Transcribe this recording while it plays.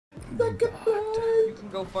You can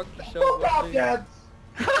go fuck yourself. Fuck off,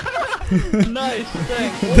 Jets! Nice,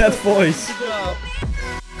 thanks. That voice. Good job.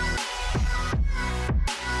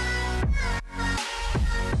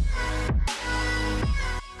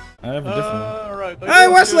 I have a different one. Right. Hey,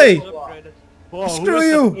 Wesley! Upgraded. Whoa, Screw who is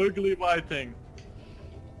you! that ugly white thing?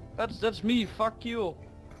 That's me. Fuck you.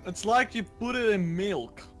 It's like you put it in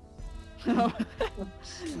milk.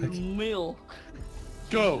 Milk.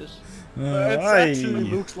 Go. Jesus. It actually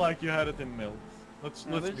looks like you had it in milk. Let's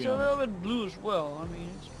Yeah, but be it's a little honest. bit blue as well. I mean,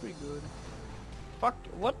 it's pretty good. Fuck.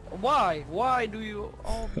 What? Why? Why do you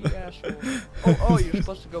all be assholes? Oh, you're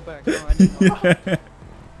supposed to go back. No, I didn't know. Yeah.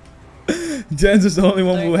 Jens is the only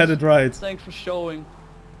one who had it right. Thanks for showing.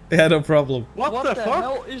 Yeah, no problem. What the fuck?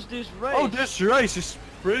 hell is this race? Oh, this race is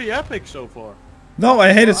pretty epic so far. No,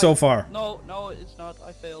 I hate it so far. No, it's not.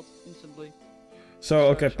 I failed instantly. So,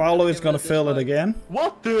 okay, so Paolo I'm is gonna gonna fail it dislike. again.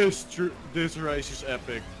 What this race is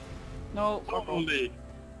epic. No. Fuck off. Holy.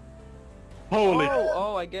 Holy.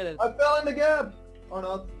 Oh, I get it. I fell in the gap! Or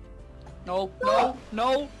not. No. Oh.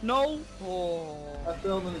 I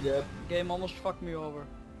fell in the gap. Game almost fucked me over.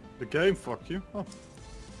 The game fucked you. Oh.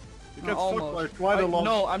 You get fucked Almost. by quite a lot.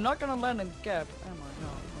 No, I'm not gonna land in the gap, am I? No.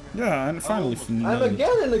 Okay. Yeah, and finally. I'm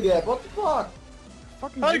again in the gap, what the fuck?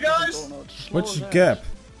 Fucking Hi, hate guys! this control now, it's slow What's as your ass. gap?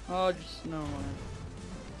 Oh, just no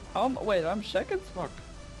man. Wait, I'm second? Fuck.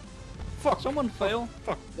 Fuck. Someone fail.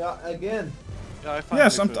 Fuck. Yeah, again. Yeah, I finally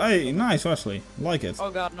Yes, failed. hey, nice, Wesley. Like it. Oh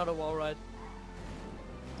god, another wall ride.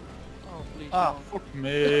 Oh please. Ah, no. fuck Are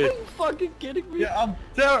me. you fucking kidding me? Yeah, I'm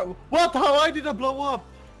there. What? How did I blow up?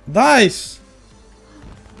 Nice!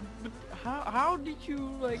 But how did you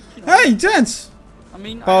like? You know, Hey, Jens! I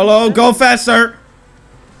mean, Paolo, go faster!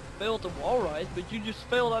 failed the wall ride, but you just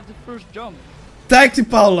failed at the first jump. Thank you,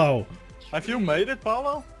 Paolo! Have you made it,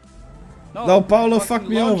 Paolo? No, Paolo you fucked fucking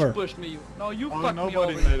me launch over. Pushed me. No, you Oh, fucked me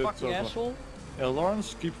nobody over, made you it fucking so far. asshole. Yeah,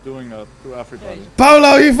 Lawrence keeps doing that to everybody. Yeah,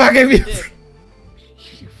 Paolo, you fucking me! Dick.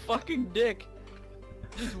 You fucking dick.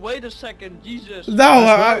 Just wait a second, Jesus.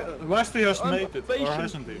 No, Wesley has made it, or Impatient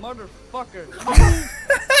hasn't he? Motherfucker.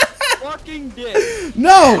 You fucking dick.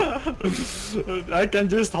 no! I can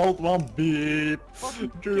just hold one beep. Fucking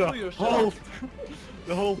Through kill the yourself.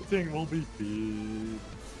 the whole thing will be beep.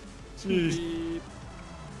 Jeez. Beep.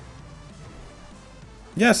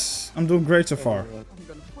 Yes, I'm doing great so far. I'm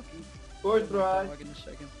gonna fucking First try. fuck in a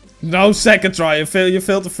second. No second try, you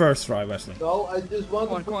failed the first try, Wesley. No, I just want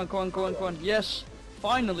Come on, come on. Yes,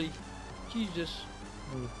 finally. Jesus.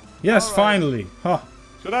 Yes, Alright. finally. Huh.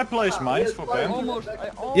 Should I place mines yes, for fine. Ben? Almost.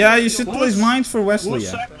 Yeah, you should got- place mines for Wesley. Who's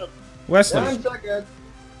Yeah. second? Wesley. I'm second.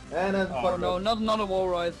 And then Oh fuck no, up. not another wall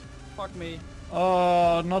ride. Fuck me.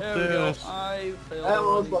 Oh, not There we go. this. I failed. I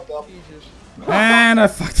almost already. fucked up. Jesus. And I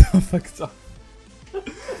fucked up.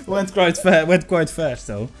 went quite fast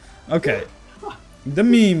though. Okay. The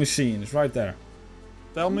meme machine is right there.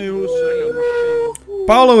 Tell me who's second.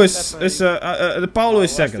 Paolo is Paolo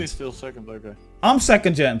is Wesley's second. still second, okay. I'm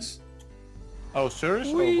second, Jens. Oh, serious?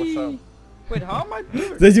 Oh, Whee! what's up? Wait, how am I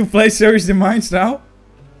third? Did you play Series the Mines now?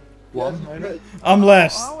 One, Yes, maybe? I'm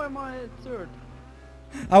last. How am I third?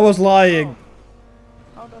 I was lying.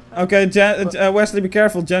 How the hell? Okay, Wesley, be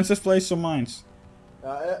careful. Jens just plays some mines.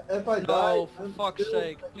 if I die, No, for I'm fuck's still-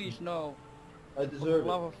 sake, please no. I For the deserve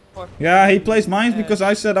love it. of fuck. Yeah, he plays mines because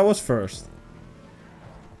I said I was first.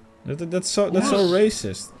 That's so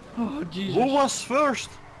racist. Oh Jesus. Who was first?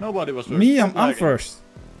 Nobody was first. Me, Stop I'm lagging. first.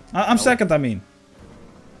 I'm second. I mean.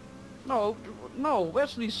 No,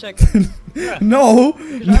 Wesley's second. No, 'Cause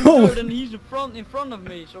I'm no. third and he's in front of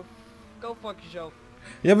me, so go fuck yourself.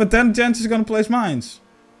 Yeah, but then Jens is gonna place mines.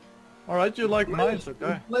 Alright, you like mines,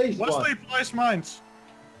 okay. Place Wesley one. plays mines.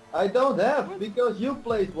 I don't have, because you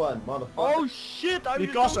placed one, motherfucker. Oh shit! I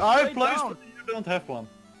Because just go I straight placed down. one, you don't have one.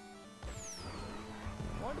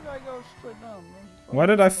 Why did I go straight down? Why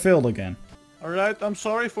did I fail again? Alright, I'm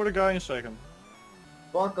sorry for the guy in second.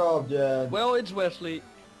 Fuck off, Jen. Well, it's Wesley.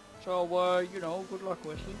 So, you know, good luck,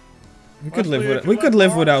 Wesley. We could live Wesley, with if we you could like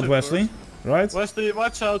live without Lawrence at Wesley, right? Wesley,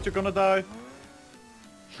 watch out, you're gonna die.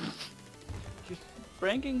 Just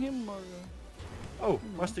pranking him or? Oh,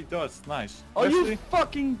 Wesley dodged, nice. Oh, you Wesley,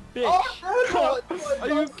 fucking bitch! Oh, Are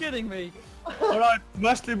you kidding me? alright,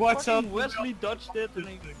 Wesley, watch out. Fucking Wesley dodged it and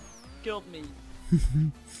he killed me.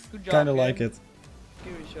 Good job. Kinda game. like it.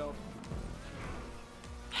 Kill yourself.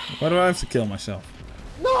 Why do I have to kill myself?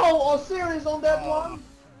 No, oh serious on that one?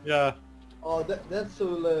 Yeah, Oh, that's so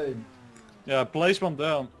lame. yeah, place one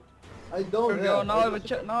down. I don't Here we have. go. Now I have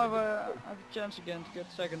a chance again to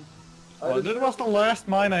get second. Oh, that was the last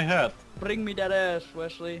mine I had. Bring me that ass,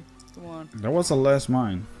 Wesley. Come on. That was the last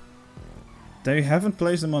mine. They haven't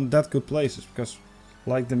placed them on that good places because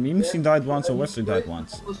Like the meme machine died once or Wesley died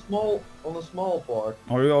once. On the small part.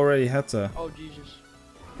 Or you already had to. Oh Jesus.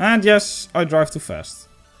 And yes, I drive too fast.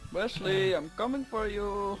 Wesley, I'm coming for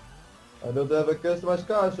you. I don't have a customized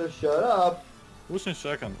car, so shut up. Who's in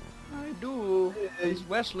second? I do. It's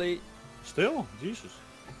Wesley. Still? Jesus.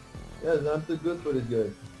 Yes, I'm too good for this guy.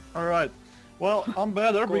 Alright. Well, I'm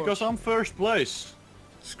better course. because I'm first place.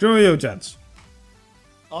 Screw you, gents.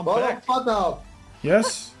 I'm Well, back. fuck out.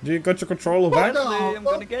 Yes? Do you got your controller back? Fuck Wesley, off. I'm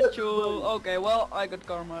gonna get you. Okay, well, I got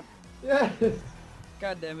karma. Yes.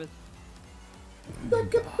 God damn it.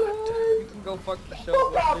 Second place. You can go fuck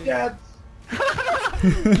yourself, Fuck off, Wesley. Jets.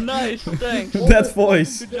 Nice, thanks. That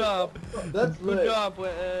voice. Good job. That's Good lit. job,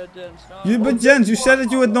 gents. But Jens, you said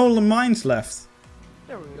that you had no mines left.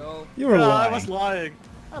 There we go. You were Yeah, I was lying. lying.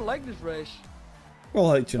 I like this race. Well,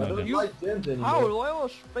 I'll let you I know don't then. You- like gems anymore. How do I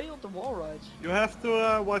always fail the wall rides? You have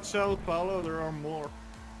to watch out, Paolo. There are more.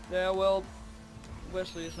 Yeah, well,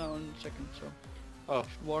 Wesley is now in second, so Oh,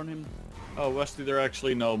 just warn him. oh, Wesley, there are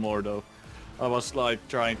actually no more though. I was like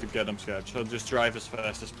trying to get him scared, so just drive as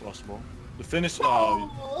fast as possible. The finish. Oh,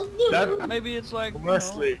 that. Maybe it's like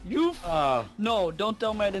Wesley. You. Ah, No, don't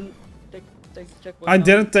tell me I didn't take the checkpoint. I now.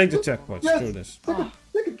 didn't take the checkpoint. Yes. Screw this. Oh,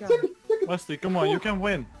 Second, God. second, second. Wesley, come on, you can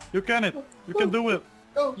win. You can it. You can do it.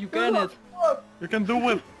 Go. You can it. You can do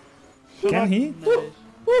it. Shut Can up. he? Nice.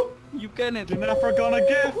 You can it. You're never gonna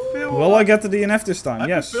give. Phil. Will I get to the DNF this time? Have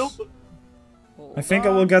you Yes. built it? Hold I think I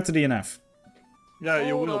on, will get to the DNF. Yeah,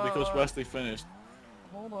 you Hold will because on. Wesley finished.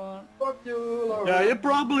 Hold on. Fuck you, Laura. Yeah, you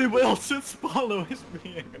probably will since Paolo is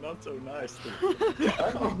being not so nice to you.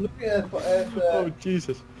 I'm just looking Oh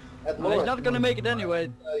Jesus. at Well, he's Lawrence. not gonna make it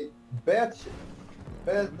anyway. Bad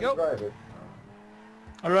Go. driver.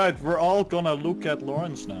 Alright, we're all gonna look at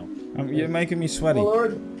Lawrence now. You're making me sweaty. Oh,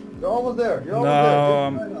 Lord. You're almost there. You're almost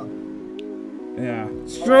No, there. Just right now. Yeah.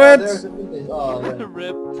 Screw There's it! the finish. Oh, yeah.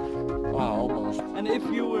 Rip. Ah, almost. And if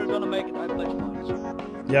you were gonna make it, I placed mine. So.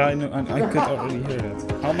 Yeah, I know. I could already hear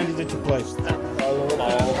that. How many did you place?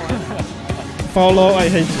 Oh, Follow, I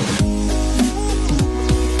hate you.